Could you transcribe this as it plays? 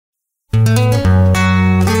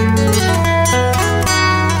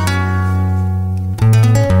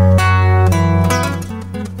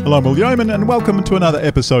Well, I'm Will Yeoman, and welcome to another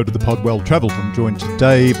episode of the Pod Well Travelled. I'm joined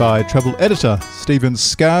today by travel editor Stephen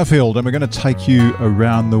Scarfield, and we're going to take you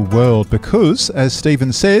around the world because, as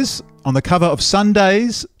Stephen says, on the cover of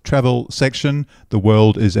Sunday's travel section, the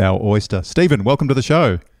world is our oyster. Stephen, welcome to the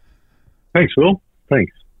show. Thanks, Will.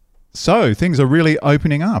 Thanks. So, things are really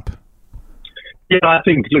opening up. Yeah, I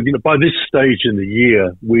think, look, by this stage in the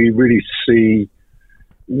year, we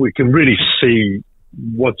can really see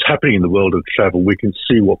what's happening in the world of travel. We can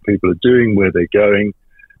see what people are doing, where they're going,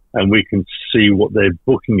 and we can see what they're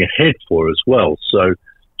booking ahead for as well. So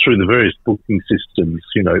through the various booking systems,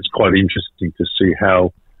 it's quite interesting to see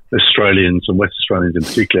how Australians and West Australians in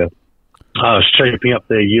particular are shaping up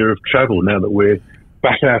their year of travel now that we're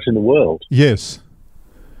back out in the world. Yes.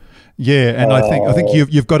 Yeah, and I think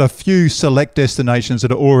you've got a few select destinations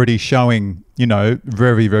that are already showing,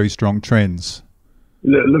 very, very strong trends.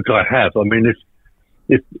 Look, I have. I mean, if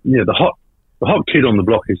the hot kid on the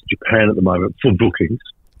block is Japan at the moment for bookings.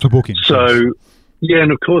 For bookings. So, yes. Yeah,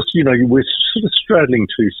 and of course, we're sort of straddling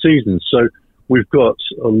two seasons. So we've got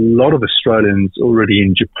a lot of Australians already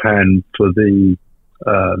in Japan for the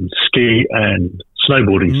ski and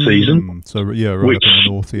snowboarding season. So yeah, right up in the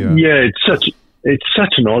north. Yeah. Yeah, it's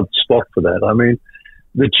such an odd spot for that. I mean,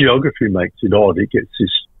 the geography makes it odd. It gets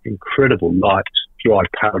this incredible light, dry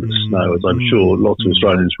powder snow, as I'm sure lots of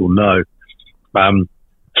Australians will know.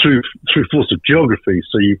 Through force of geography,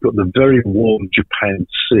 so you've got the very warm Japan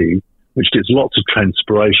Sea, which gets lots of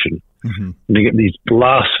transpiration, and you get these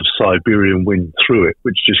blasts of Siberian wind through it,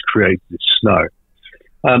 which just creates this snow.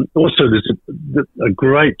 Also, there's a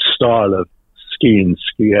great style of ski in,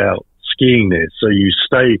 ski out skiing there. So you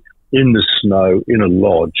stay in the snow in a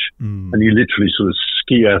lodge, and you literally sort of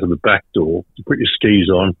ski out of the back door. You put your skis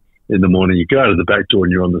on in the morning, you go out of the back door,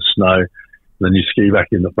 and you're on the snow. Then you ski back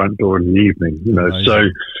in the front door in the evening, Amazing. So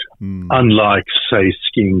unlike, say,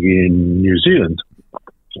 skiing in New Zealand,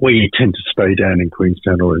 where you tend to stay down in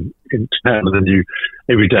Queenstown or in town, and then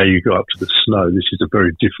every day you go up to the snow, this is a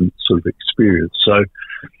very different sort of experience. So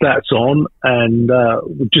that's on, and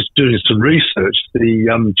we're just doing some research.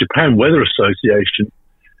 The Japan Weather Association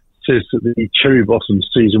says that the cherry blossom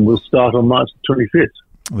season will start on March the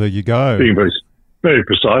 25th. There you go. Being very, very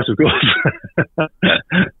precise, of course.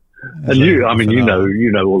 And you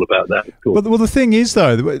know all about that, of course. Well, the thing is,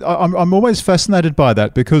 though, I'm always fascinated by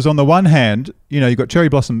that because on the one hand, you've got cherry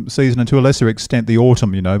blossom season and to a lesser extent the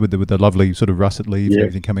autumn, with the lovely sort of russet leaves and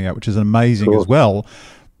everything coming out, which is amazing as well.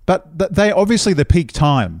 But they obviously the peak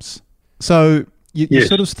times. So you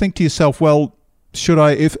sort of think to yourself, well, should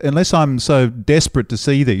I, unless I'm so desperate to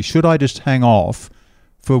see these, should I just hang off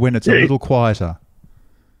for when it's a little quieter?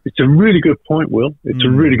 It's a really good point, Will. It's a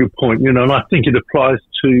really good point, and I think it applies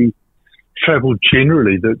to travel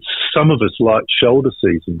generally, that some of us like shoulder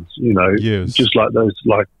seasons, just like those,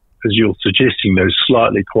 like as you're suggesting, those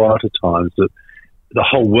slightly quieter times that the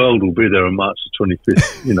whole world will be there on March the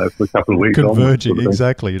 25th, for a couple of weeks. Converging,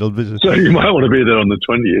 exactly. It'll be so you might want to be there on the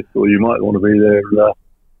 20th, or you might want to be there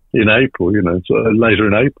in April, sort of later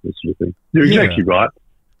in April sort of thing. You're exactly right.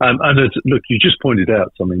 And look, you just pointed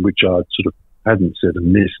out something which I sort of hadn't said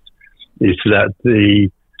and missed, is that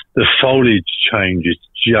the foliage change is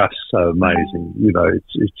just so amazing.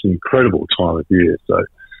 It's an incredible time of year. So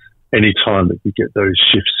any time that you get those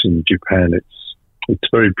shifts in Japan, it's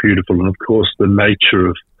very beautiful. And of course, the nature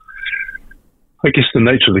of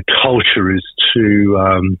the culture is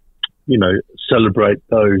to celebrate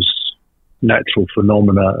those natural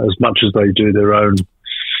phenomena as much as they do their own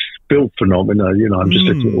built phenomena. I'm just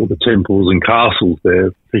looking at all the temples and castles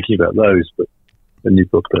there, thinking about those, but then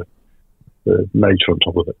you've got the nature on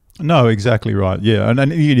top of it. No, exactly right. Yeah,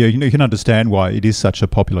 and you can understand why it is such a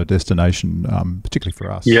popular destination, particularly for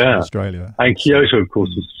us in Australia. And Kyoto, of course,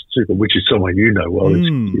 is super, which is somewhere well.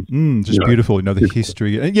 It's just beautiful. The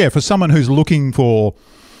history. And for someone who's looking for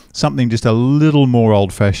something just a little more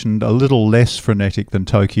old-fashioned, a little less frenetic than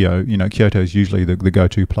Tokyo, Kyoto is usually the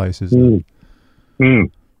go-to place, isn't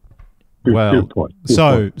it? Good point.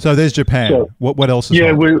 So there's Japan. So, what else is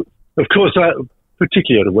on? Of course,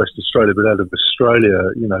 particularly out of West Australia, but out of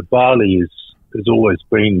Australia, Bali has always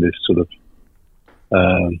been this sort of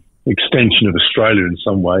extension of Australia in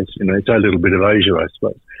some ways. It's a little bit of Asia, I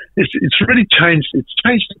suppose. It's really changed. It's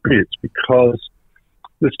changed a bit because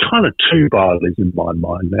there's kind of two Balis in my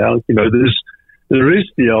mind now. There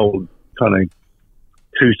is the old kind of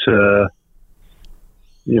Kuta,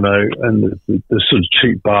 and the sort of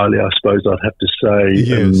cheap Bali, I suppose I'd have to say,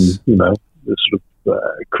 yes. And, the sort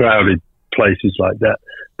of crowded places like that.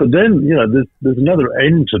 But then, there's another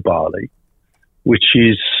end to Bali, which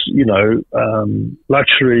is,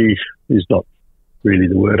 luxury is not really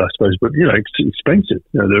the word, I suppose, but, it's expensive.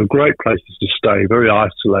 There are great places to stay, very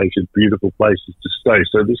isolated, beautiful places to stay.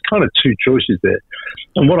 So there's kind of two choices there.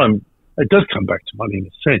 And it does come back to money in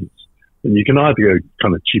a sense. And you can either go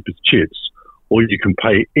kind of cheap as chips, or you can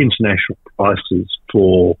pay international prices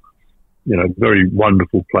for, very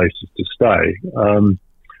wonderful places to stay.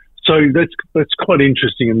 So that's quite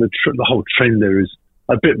interesting. And the whole trend there is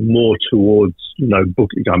a bit more towards,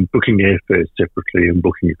 booking airfares separately and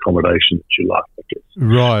booking accommodation that you like, I guess.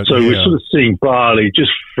 Right. So we're sort of seeing Bali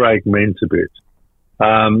just fragment a bit.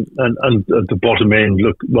 And at the bottom end,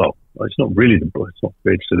 it's not really it's not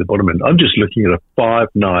fair to say the bottom end. I'm just looking at a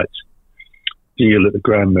 5-night deal at the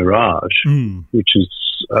Grand Mirage, which is,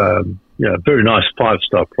 a very nice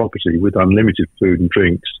 5-star property with unlimited food and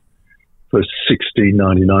drinks for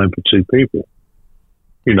 $16.99 for 2 people.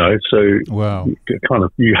 So wow.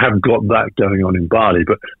 You have got that going on in Bali,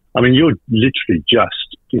 but I mean, you're literally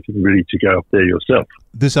just getting ready to go up there yourself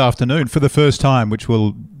this afternoon for the first time, which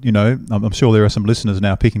will, I'm sure there are some listeners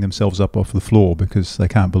now picking themselves up off the floor because they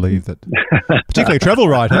can't believe that, particularly a travel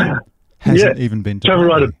writer hasn't even been to travel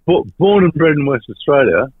Bali. Writer, born and bred in West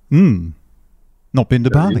Australia. Not been to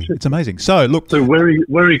Bali. It's amazing. So look. So where are you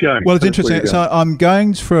going? Well, it's interesting. So I'm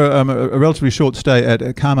going for a relatively short stay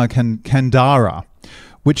at Karma Kandara,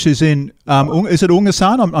 which is in, is it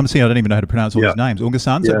Ungasan? I'm seeing, I don't even know how to pronounce all these names.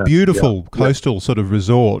 Ungasan. It's a beautiful coastal sort of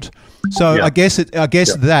resort. So I guess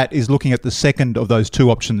that is looking at the second of those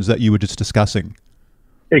two options that you were just discussing.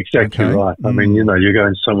 Exactly right. I mean, you're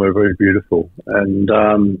going somewhere very beautiful, and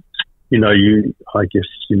I guess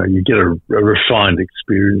you get a refined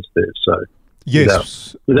experience there. So.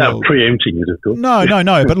 Yes. Without preempting it, of course. No.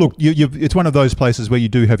 But look, it's one of those places where you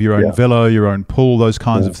do have your own velo, your own pool, those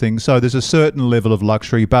kinds of things. So there's a certain level of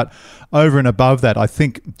luxury. But over and above that, I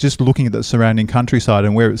think just looking at the surrounding countryside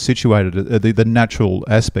and where it's situated, the natural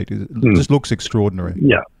aspect just looks extraordinary.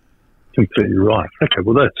 Yeah, completely right. Okay,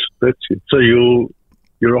 well, that's good. So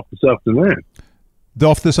you're off this afternoon?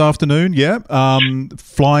 Off this afternoon, yeah.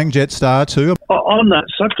 Flying Jetstar too. On that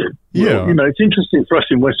subject, yeah. It's interesting for us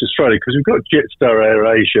in West Australia because we've got Jetstar,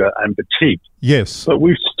 AirAsia and Batik. Yes. But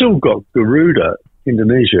we've still got Garuda,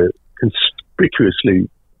 Indonesia, conspicuously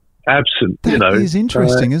absent. That is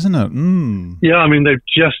interesting, isn't it? Yeah, I mean, they've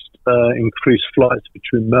just increased flights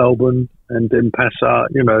between Melbourne and Denpasar,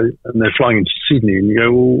 and they're flying into Sydney, and you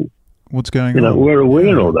go, well, what's going on? Where are we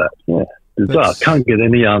and all that? Yeah, bizarre. Can't get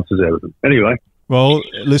any answers out of them. Anyway. Well,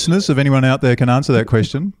 listeners, if anyone out there can answer that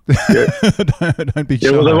question, don't be shy.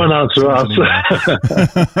 Yeah, well, they won't answer us.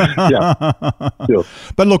 Yeah, sure.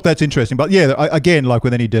 But look, that's interesting. But yeah, again, like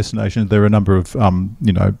with any destination, there are a number of,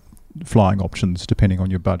 flying options depending on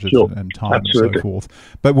your budget and time and so forth.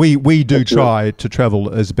 But we do try to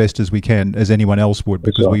travel as best as we can, as anyone else would,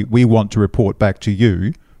 because we want to report back to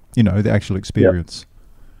you, the actual experience.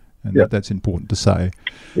 And that's important to say.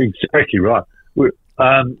 Exactly right.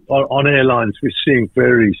 On airlines, we're seeing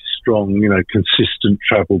very strong, consistent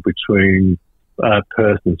travel between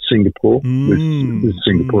Perth and Singapore with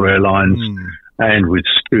Singapore Airlines and with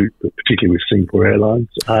Scoot, but particularly with Singapore Airlines.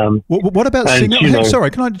 What about Singapore? Sorry,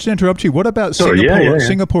 can I just interrupt you? What about Singapore? Yeah.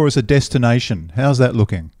 Singapore as a destination, how's that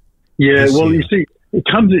looking? Yeah, you see, it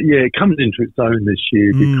comes into its own this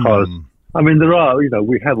year because, I mean, there are,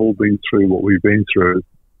 we have all been through what we've been through,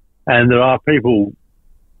 and there are people,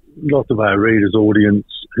 lots of our readers' audience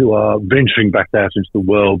who are venturing back out into the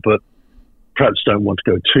world, but perhaps don't want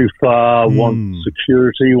to go too far, want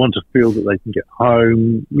security, want to feel that they can get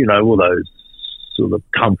home, all those sort of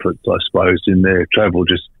comforts, I suppose, in their travel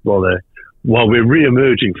just while we're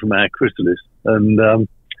re-emerging from our chrysalis. And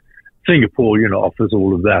Singapore, offers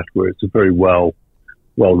all of that, where it's a very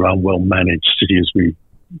well-run, well-managed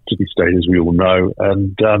city-state, as we all know.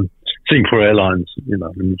 And Singapore Airlines,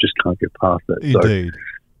 you just can't get past that. Indeed.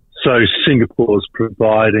 So Singapore's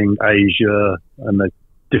providing Asia and a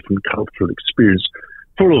different cultural experience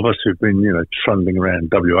for all of us who've been, trundling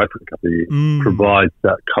around WA for a couple of years. Provides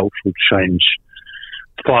that cultural change.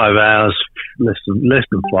 5 hours, less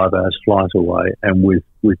than 5 hours flight away, and with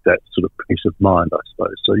that sort of peace of mind, I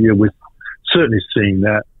suppose. So yeah, we're certainly seeing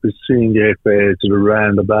that. We're seeing airfares at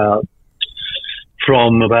around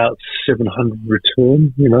from about 700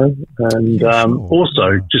 return, and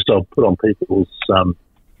also just I'll put on people's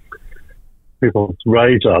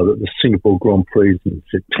radar that the Singapore Grand Prix is in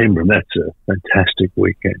September, and that's a fantastic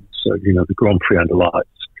weekend. So, the Grand Prix under lights.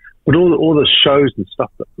 But all the shows and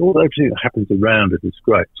stuff, everything that happens around it is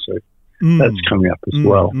great. So that's coming up as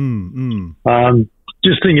well.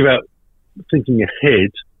 Just thinking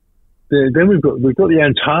ahead, then we've got the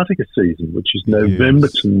Antarctica season, which is November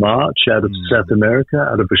to March out of South America,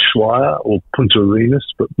 out of Ushuaia or Punta Arenas,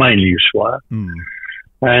 but mainly Ushuaia.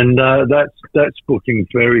 And that's booking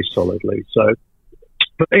very solidly. So,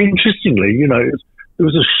 but interestingly, there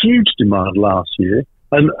was a huge demand last year,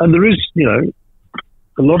 and there is,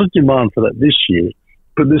 a lot of demand for that this year,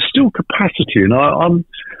 but there's still capacity. And I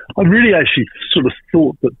really actually sort of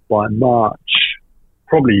thought that by March,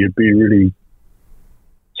 probably you'd be really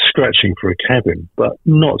scratching for a cabin, but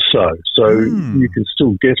not so. So you can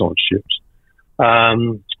still get on ships.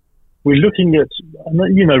 We're looking at,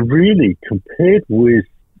 really compared with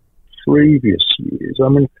previous years. I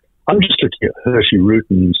mean, I'm just looking at Hershey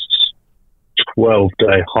Rutan's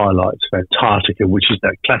 12-day highlights of Antarctica, which is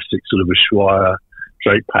that classic sort of Ushuaia,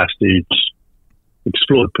 Drake Passage,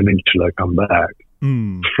 explore the peninsula, come back,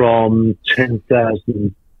 from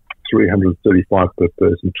 10,335 per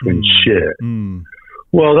person twin share.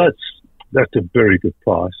 Well, that's a very good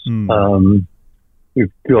price.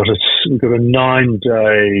 We've got a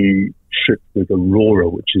 9-day trip with Aurora,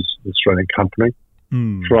 which is an Australian company.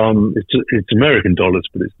 From it's American dollars,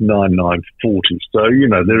 but it's 9,940. So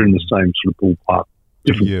they're in the same sort of ballpark,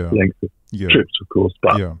 different length of trips, of course,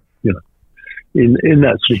 but in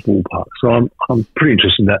that sort of ballpark. So I'm pretty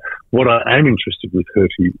interested in that. What I am interested with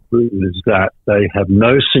Hershey Rutan is that they have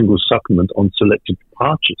no single supplement on selected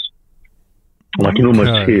departures. And I can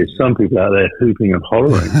almost hear some people out there hooping and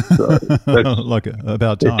hollering. So that's, like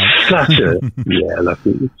about time.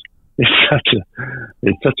 It's such a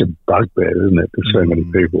it's such a bugbear, isn't it, for so many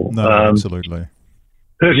people? No, absolutely.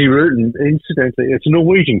 Hershey Rutan, incidentally, it's a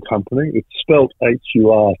Norwegian company. It's spelled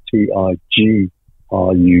Hurtigruten.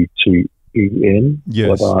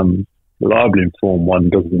 Yes. But I'm reliably informed one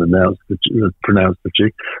doesn't pronounce the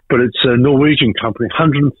G. But it's a Norwegian company,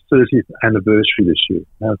 130th anniversary this year.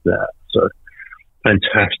 How's that? So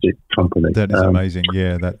fantastic company. That is amazing.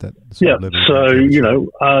 Yeah, that So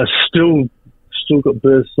still got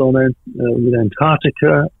berths on with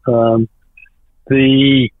Antarctica.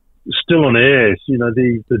 The still on air.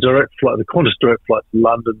 The direct flight, the Qantas direct flight to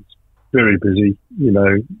London's very busy.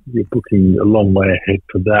 You're booking a long way ahead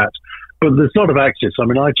for that. But there's a lot of access. I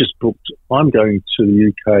mean, I just booked. I'm going to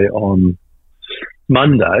the UK on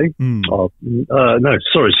Monday.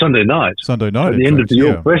 Sunday night. Sunday night at the end of the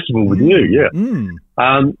York Festival with you. Yeah.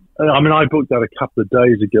 I mean, I booked that a couple of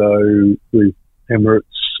days ago with Emirates,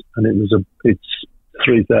 and it's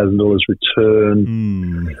 $3,000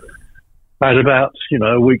 return at about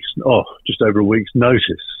just over a week's notice.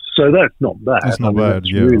 So that's not bad. That's not bad.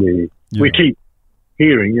 That's really, we keep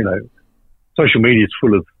hearing, social media is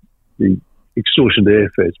full of the extortionate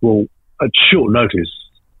airfares. Well, at short notice,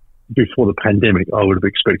 before the pandemic, I would have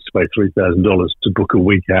expected to pay $3,000 to book a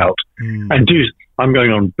week out. And I'm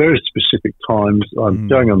going on very specific times. I'm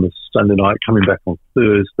going on the Sunday night, coming back on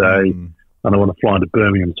Thursday, and I want to fly into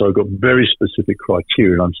Birmingham. So I've got very specific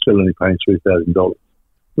criteria, and I'm still only paying $3,000,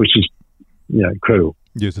 which is, incredible.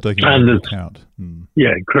 Yes, so taking into account.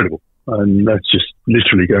 Yeah, incredible. And that's just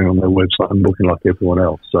literally going on their website and booking like everyone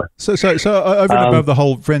else. So over and above the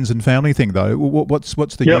whole friends and family thing, though, what's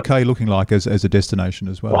the UK looking like as a destination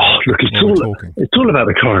as well? Oh, look, it's all about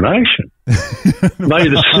the coronation. May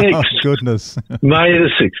the 6th. Oh, goodness. May the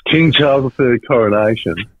 6th, King Charles III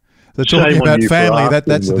coronation. So talking about family,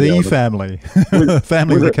 that's the family.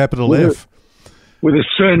 Family with a capital F. With a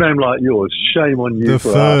surname like yours, shame on you. The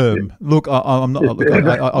firm. Look, I'm not. Look,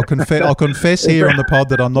 I'll confess here on the pod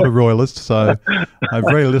that I'm not a royalist, so I have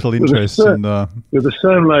very little interest in. With a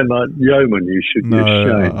surname like Yeoman, you should be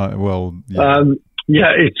ashamed.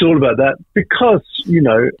 It's all about that because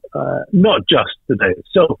not just the day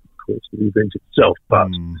itself, of course, the event itself,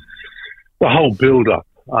 but the whole build-up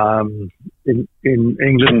in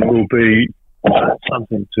England will be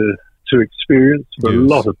something to experience for a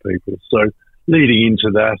lot of people. So. Leading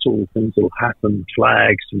into that, all the things that will happen,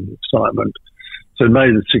 flags and excitement. So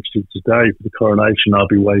May the 6th is today for the coronation. I'll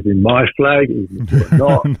be waving my flag, even if you're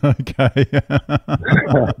not. Okay.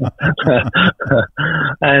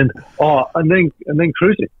 and then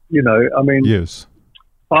cruising. I mean, yes.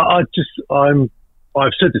 I've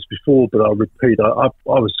said this before, but I'll repeat. I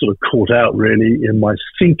was sort of caught out really in my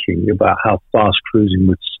thinking about how fast cruising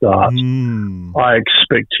would start. I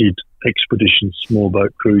expected expedition small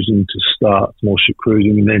boat cruising to start, small ship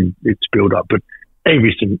cruising, and then it's build up. But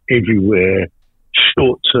everything, everywhere,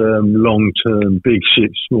 short term, long term, big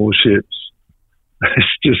ships, small ships.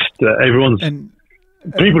 It's just everyone's.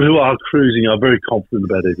 People who are cruising are very confident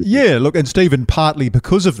about everything. Yeah, look, and Stephen, partly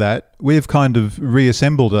because of that, we've kind of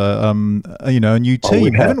reassembled a new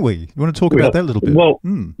team, haven't we? You want to talk about that a little bit? Well,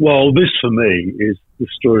 this for me is the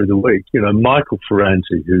story of the week. Michael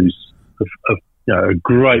Ferranti, who's a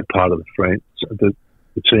great part of the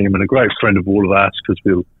team, and a great friend of all of us,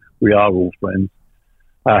 because we are all friends,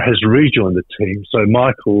 has rejoined the team. So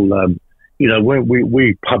Michael, when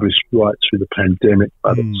we published right through the pandemic,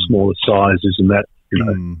 but at smaller sizes, and that,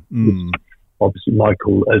 obviously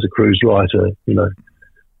Michael, as a cruise writer,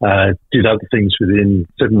 did other things within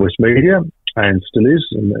Seven West Media, and still is,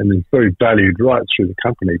 and is very valued right through the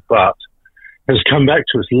company, but has come back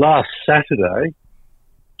to us last Saturday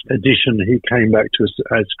edition. He came back to us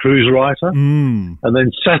as cruise writer, and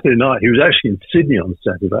then Saturday night, he was actually in Sydney on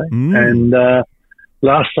Saturday, and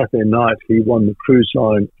last Saturday night he won the Cruise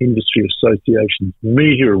Line Industry Association's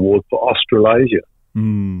Media Award for Australasia,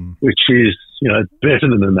 which is, better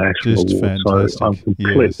than the national Just award. fantastic. So I'm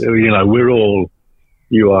complete. Yes. We're all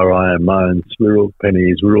URIMOs, we're all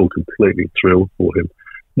pennies, we're all completely thrilled for him.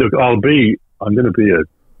 Look, I'm going to be a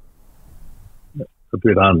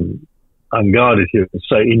bit unguarded here and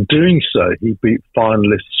say, in doing so, he beat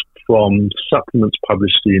finalists from supplements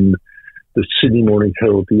published in the Sydney Morning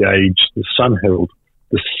Herald, The Age, the Sun Herald,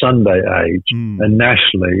 the Sunday Age, and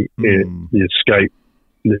nationally, the Escape,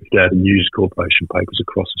 Lived Out and News Corporation papers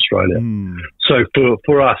across Australia. So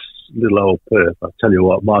for us, little old Perth, I tell you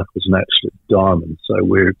what, Michael's an absolute diamond. So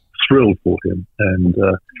we're thrilled for him, and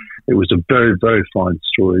it was a very, very fine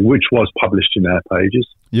story, which was published in our pages.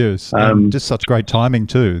 Yes, and just such great timing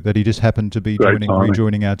too, that he just happened to be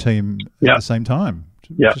rejoining our team at the same time.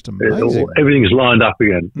 Yeah, just amazing. Everything's lined up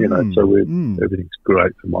again, so everything's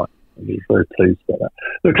great for Mike. We're very pleased about that.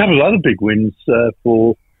 There are a couple of other big wins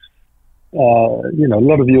for, a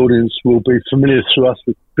lot of the audience will be familiar through us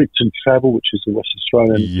with Picton Travel, which is a West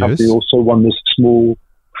Australian company, also won the Small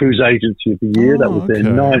Cruise Agency of the Year. That was their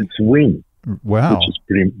 9th win. Wow. Which is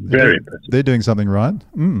pretty, very impressive. They're doing something right.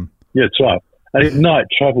 Yeah, that's right. And Ignite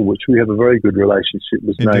Travel, which we have a very good relationship,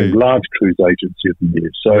 was named Large Cruise Agency of the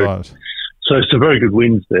Year. So it's a very good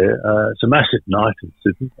wins there. It's a massive night in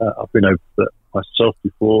Sydney. I've been over there myself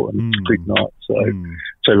before, and it's a big night.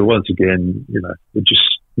 So once again, we're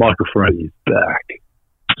just, Michael Ferrari is back.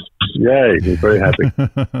 Yay, we're very happy.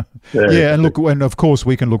 And of course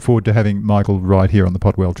we can look forward to having Michael right here on the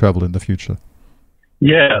Pod Well Travel in the future.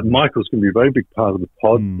 Yeah, Michael's going to be a very big part of the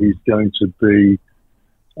pod. He's going to be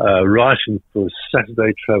writing for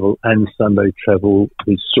Saturday Travel and Sunday Travel.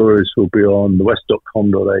 His stories will be on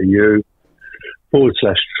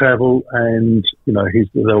thewest.com.au/travel, and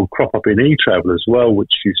they'll crop up in eTravel as well,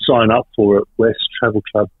 which you sign up for at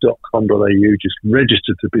westtravelclub.com.au. Just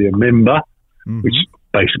register to be a member, which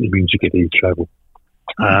basically means you get eTravel.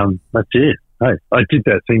 That's it. Hey, I did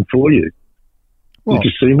that thing for you. Well, did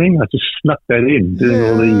you see me? I just snuck that in, doing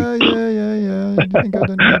all these. Yeah. You think I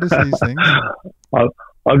don't notice these things?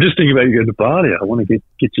 I'm just thinking about you going to Bali. I want to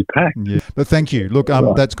get you packed. Yeah, but thank you. Look,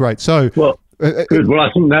 that's great. So, good. Well,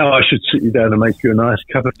 I think now I should sit you down and make you a nice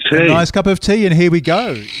cup of tea. A nice cup of tea, and here we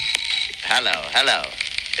go. Hello.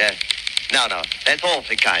 Yes. No, that's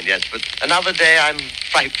awfully kind, yes, but another day I'm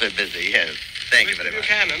frightfully busy, yes. Thank you very much.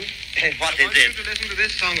 Buchanan, what I is want it? you to listen to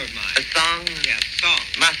this song of mine. A song? Yes, song.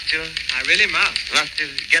 Must you? I really must. Must you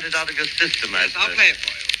get it out of your system? Yes, I'll play it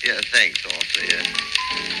for you. Yeah, thanks awfully, yes.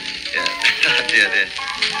 Yeah. dear.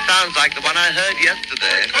 Sounds like the one I heard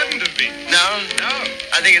yesterday. It couldn't have been. No? No.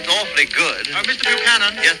 I think it's awfully good. Mr.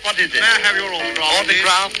 Buchanan. Yes, what is it? May I have your autograph?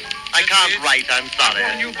 Autograph? I Yes, can't please. write, I'm sorry. I've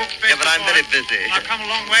got a new book space Yeah, but I'm for very it. busy. I've come a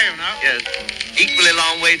long way, you know. Yes. Equally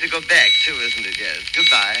long way to go back, too, isn't it? Yes.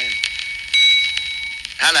 Goodbye.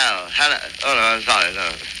 Hello. Oh, no, I'm sorry,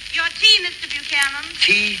 no. Your tea, Mr. Buchanan.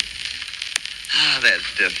 Tea? That's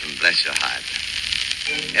different, bless your heart.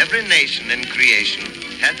 Every nation in creation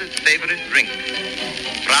has its favorite drink.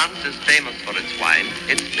 France is famous for its wine,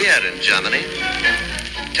 its beer in Germany.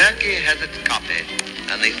 Turkey has its coffee,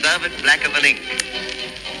 and they serve it blacker than ink.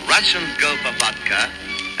 Russians go for vodka,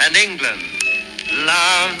 and England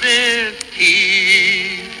loves its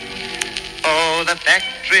tea. Oh, the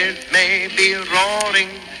factories may be roaring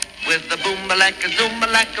with the boom-a-lacka,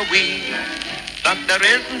 zoom-a-lacka-wee. But there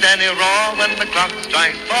isn't any roar when the clock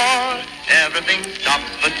strikes 4. Everything stops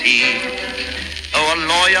for tea. Oh, a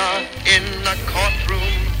lawyer in a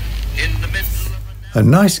courtroom in the middle of a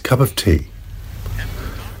nice cup of tea.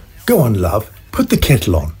 Go on, love, put the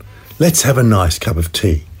kettle on. Let's have a nice cup of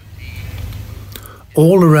tea.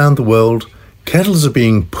 All around the world, kettles are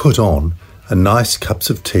being put on and nice cups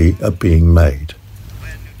of tea are being made.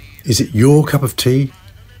 Is it your cup of tea?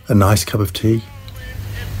 A nice cup of tea?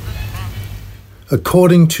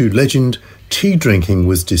 According to legend, tea drinking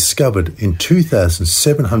was discovered in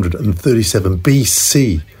 2737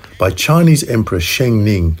 BC by Chinese Emperor Sheng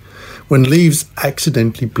Ning when leaves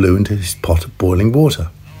accidentally blew into his pot of boiling water.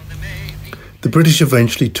 The British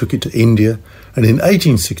eventually took it to India, and in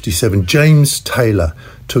 1867 James Taylor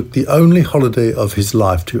took the only holiday of his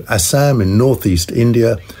life to Assam in northeast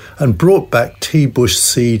India and brought back tea bush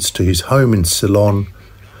seeds to his home in Ceylon,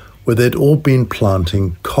 where they'd all been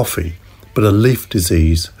planting coffee, but a leaf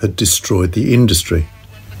disease had destroyed the industry.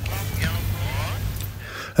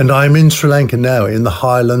 And I am in Sri Lanka now, in the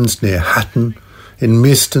highlands near Hatton, in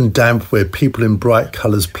mist and damp, where people in bright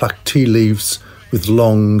colours pluck tea leaves with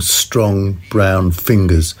long, strong brown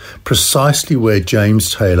fingers, precisely where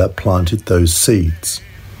James Taylor planted those seeds.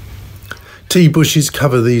 Tea bushes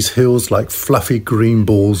cover these hills like fluffy green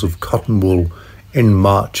balls of cotton wool in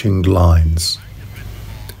marching lines.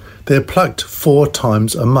 They're plucked 4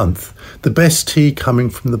 times a month, the best tea coming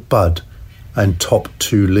from the bud and top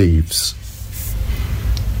 2 leaves.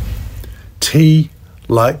 Tea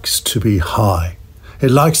likes to be high.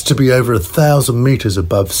 It likes to be over 1,000 metres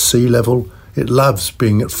above sea level. It loves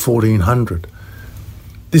being at 1,400.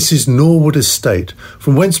 This is Norwood Estate,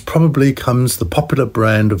 from whence probably comes the popular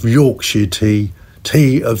brand of Yorkshire tea,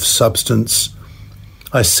 tea of substance.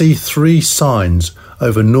 I see 3 signs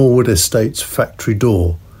over Norwood Estate's factory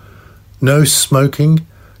door. No smoking,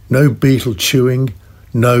 no beetle chewing,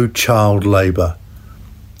 no child labour.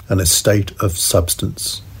 An estate of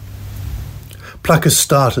substance. Pluckers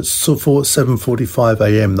start at 7:45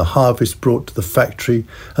 a.m, the harvest brought to the factory,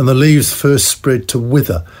 and the leaves first spread to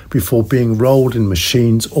wither before being rolled in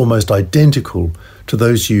machines almost identical to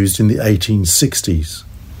those used in the 1860s.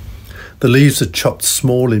 The leaves are chopped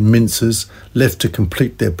small in minces, left to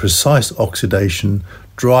complete their precise oxidation,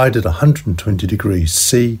 dried at 120 degrees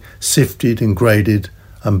C, sifted and graded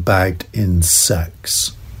and bagged in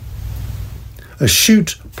sacks. A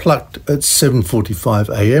shoot plucked at 7:45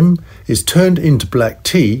 a.m. is turned into black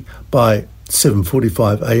tea by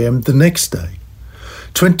 7:45 a.m. the next day.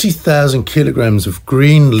 20,000 kilograms of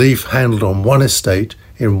green leaf handled on one estate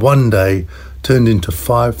in one day turned into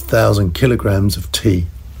 5,000 kilograms of tea.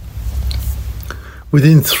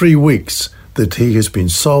 Within 3 weeks, the tea has been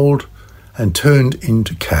sold and turned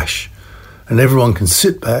into cash, and everyone can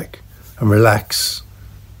sit back and relax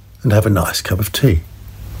and have a nice cup of tea.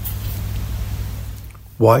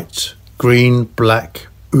 White, green, black,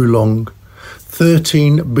 oolong,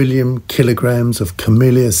 13 billion kilograms of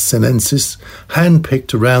Camellia sinensis,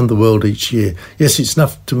 hand-picked around the world each year. Yes, it's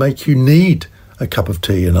enough to make you need a cup of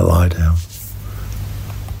tea and a lie down.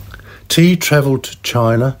 Tea travelled to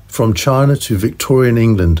China, from China to Victorian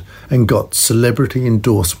England, and got celebrity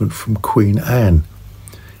endorsement from Queen Anne.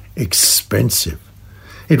 Expensive.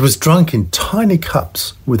 It was drunk in tiny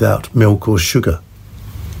cups without milk or sugar.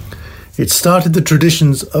 It started the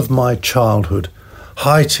traditions of my childhood.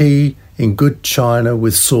 High tea in good china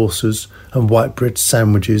with saucers and white bread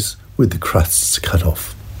sandwiches with the crusts cut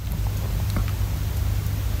off.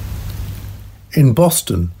 In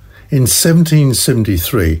Boston, in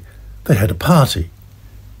 1773, they had a party.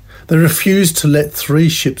 They refused to let 3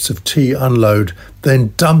 ships of tea unload,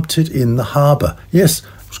 then dumped it in the harbour. Yes,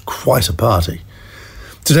 it was quite a party.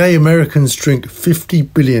 Today, Americans drink 50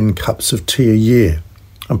 billion cups of tea a year,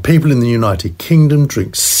 and people in the United Kingdom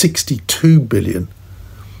drink 62 billion.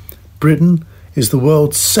 Britain is the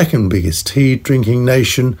world's 2nd biggest tea drinking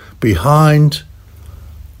nation, behind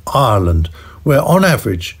Ireland, where on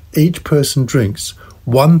average each person drinks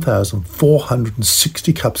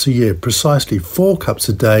 1,460 cups a year, precisely 4 cups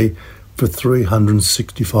a day for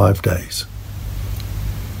 365 days.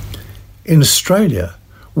 In Australia,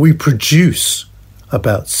 we produce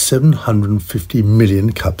about 750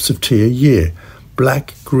 million cups of tea a year,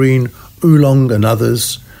 black, green, oolong and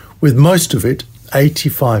others, with most of it,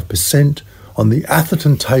 85%, on the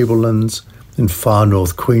Atherton tablelands in far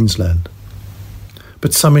north Queensland,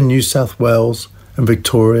 but some in New South Wales and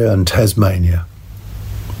Victoria and Tasmania.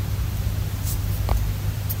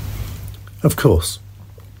 Of course,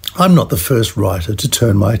 I'm not the first writer to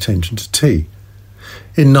turn my attention to tea.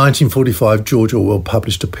 In 1945, George Orwell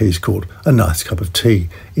published a piece called A Nice Cup of Tea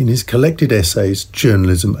in his collected essays,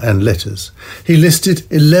 Journalism and Letters. He listed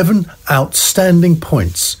 11 outstanding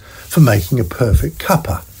points for making a perfect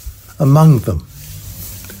cuppa. Among them,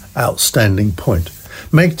 outstanding point: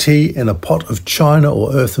 make tea in a pot of china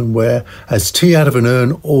or earthenware, as tea out of an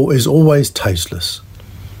urn is always tasteless.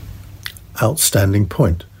 Outstanding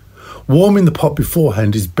point: warming the pot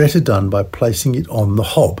beforehand is better done by placing it on the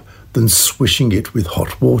hob than swishing it with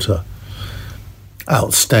hot water.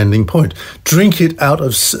 Outstanding point: drink it out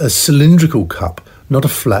of a cylindrical cup, not a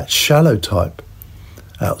flat, shallow type.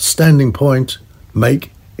 Outstanding point: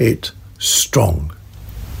 make it strong.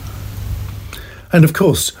 And of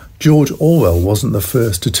course, George Orwell wasn't the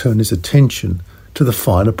first to turn his attention to the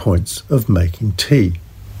finer points of making tea.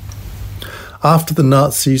 After the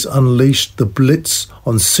Nazis unleashed the Blitz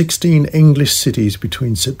on 16 English cities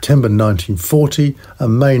between September 1940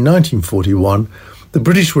 and May 1941, the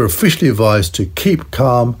British were officially advised to keep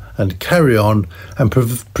calm and carry on and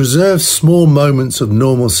preserve small moments of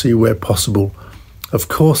normalcy where possible. Of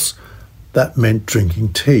course, that meant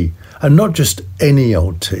drinking tea, and not just any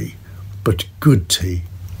old tea, but good tea.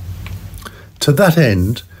 To that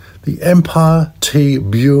end, the Empire Tea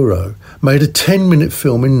Bureau made a 10-minute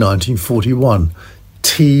film in 1941,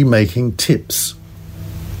 Tea Making Tips.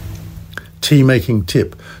 Tea making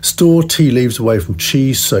tip: store tea leaves away from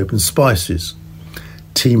cheese, soap and spices.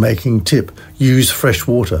 Tea making tip: use fresh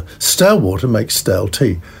water. Stale water makes stale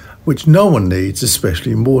tea, which no one needs,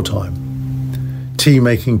 especially in wartime. Tea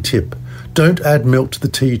making tip: don't add milk to the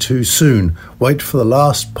tea too soon. Wait for the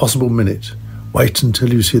last possible minute. Wait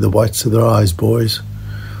until you see the whites of their eyes, boys.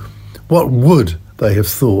 What would they have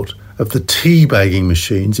thought of the tea bagging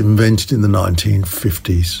machines invented in the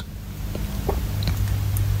 1950s?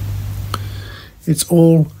 It's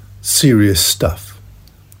all serious stuff,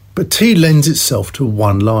 but tea lends itself to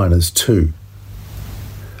one-liners too.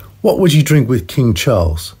 What would you drink with King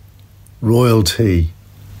Charles? Royal tea.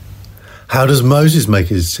 How does Moses make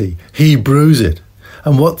his tea? He brews it.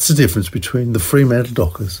 And what's the difference between the Fremantle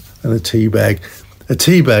Dockers and a tea bag? A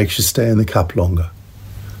tea bag should stay in the cup longer.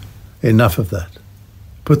 Enough of that.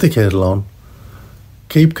 Put the kettle on.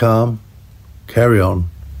 Keep calm. Carry on.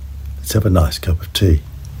 Let's have a nice cup of tea.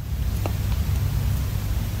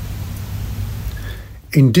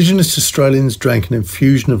 Indigenous Australians drank an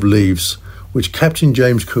infusion of leaves which Captain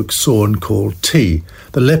James Cook saw and called tea.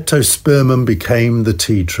 The leptospermum became the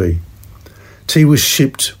tea tree. Tea was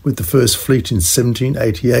shipped with the first fleet in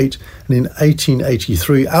 1788, and in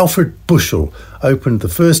 1883 Alfred Bushell opened the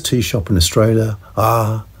first tea shop in Australia.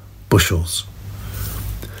 Ah, Bushell's.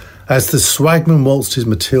 As the swagman waltzed his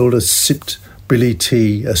Matilda, sipped Billy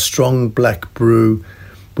tea, a strong black brew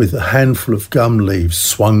with a handful of gum leaves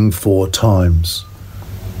swung 4 times.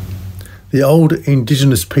 The old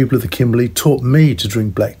Indigenous people of the Kimberley taught me to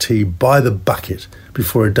drink black tea by the bucket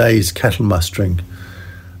before a day's cattle mustering.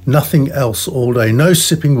 Nothing else all day, no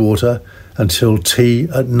sipping water until tea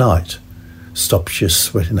at night stops you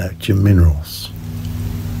sweating out your minerals.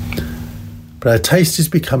 But our taste is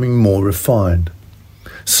becoming more refined.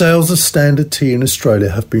 Sales of standard tea in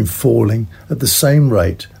Australia have been falling at the same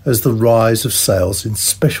rate as the rise of sales in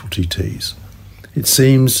specialty teas. It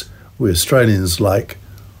seems we Australians like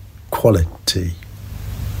quality.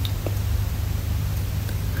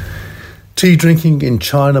 Tea drinking in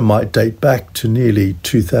China might date back to nearly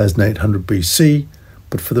 2800 BC,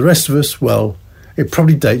 but for the rest of us, well, it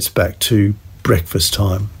probably dates back to breakfast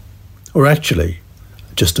time, or actually,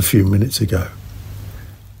 just a few minutes ago.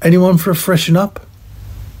 Anyone for a freshen up?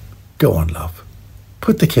 Go on, love.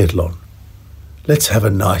 Put the kettle on. Let's have a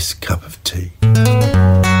nice cup of tea.